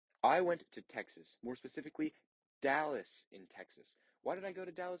I went to Texas, more specifically, Dallas in Texas. Why did I go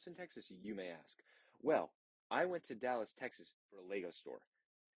to Dallas in Texas, you may ask? Well, I went to Dallas, Texas for a Lego store.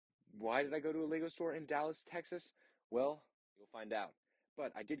 Why did I go to a Lego store in Dallas, Texas? Well, you'll find out.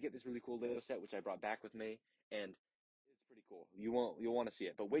 But I did get this really cool Lego set, which I brought back with me, and it's pretty cool. You'll want to see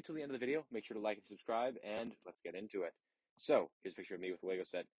it. But wait till the end of the video. Make sure to like and subscribe, and let's get into it. So here's a picture of me with a Lego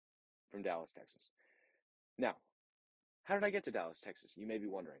set from Dallas, Texas. Now, how did I get to Dallas, Texas? You may be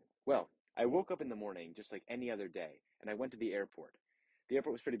wondering. Well, I woke up in the morning just like any other day, and I went to the airport. The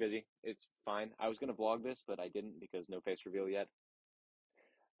airport was pretty busy. It's fine. I was going to vlog this, but I didn't because no face reveal yet.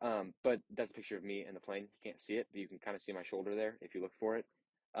 But that's a picture of me in the plane. You can't see it, but you can kind of see my shoulder there if you look for it.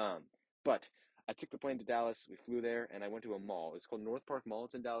 But I took the plane to Dallas. We flew there, and I went to a mall. It's called North Park Mall.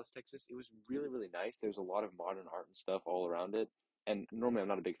 It's in Dallas, Texas. It was really, really nice. There's a lot of modern art and stuff all around it. And normally I'm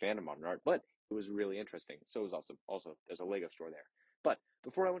not a big fan of modern art, but it was really interesting. So it was also there's a Lego store there. But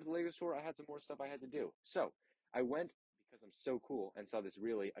before I went to the Lego store, I had some more stuff I had to do. So I went because I'm so cool and saw this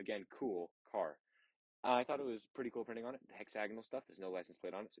really, again, cool car. I thought it was pretty cool printing on it, the hexagonal stuff. There's no license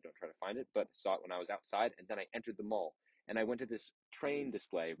plate on it, so don't try to find it. But saw it when I was outside, and then I entered the mall. And I went to this train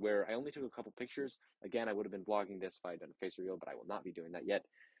display where I only took a couple pictures. Again, I would have been vlogging this if I had done a face reveal, but I will not be doing that yet.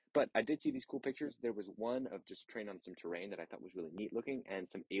 But I did see these cool pictures. There was one of just a train on some terrain that I thought was really neat looking, and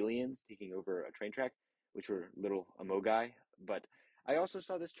some aliens taking over a train track, which were little Amogai. But I also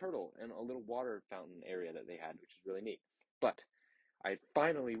saw this turtle in a little water fountain area that they had, which is really neat. But I had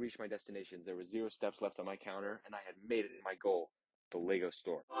finally reached my destination. There were 0 steps left on my counter, and I had made it in my goal, the Lego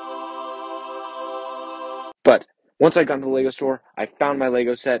store. But once I got into the Lego store, I found my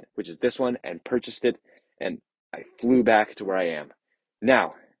Lego set, which is this one, and purchased it, and I flew back to where I am.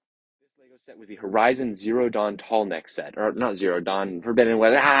 Now, this Lego set was the Horizon Zero Dawn Tall Neck set, or not Zero Dawn, Forbidden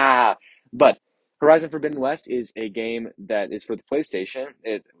West. But Horizon Forbidden West is a game that is for the PlayStation.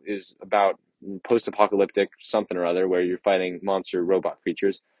 It is about post-apocalyptic something or other where you're fighting monster robot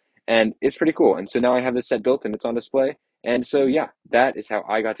creatures, and it's pretty cool. And so now I have this set built and it's on display. And so yeah, that is how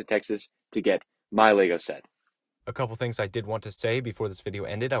I got to Texas to get my Lego set. A couple things I did want to say before this video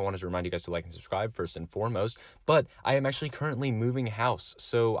ended. I wanted to remind you guys to like and subscribe first and foremost, but I am actually currently moving house,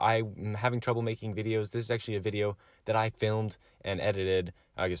 so I'm having trouble making videos. This is actually a video that I filmed and edited.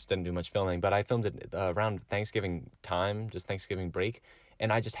 I just didn't do much filming, but I filmed it around Thanksgiving time, just Thanksgiving break,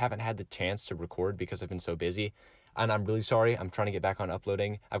 and I just haven't had the chance to record because I've been so busy. And I'm really sorry. I'm trying to get back on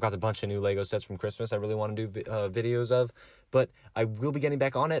uploading. I've got a bunch of new Lego sets from Christmas I really want to do videos of, but I will be getting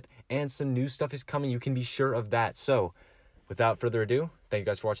back on it, and some new stuff is coming. You can be sure of that. So without further ado, thank you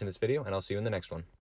guys for watching this video, and I'll see you in the next one.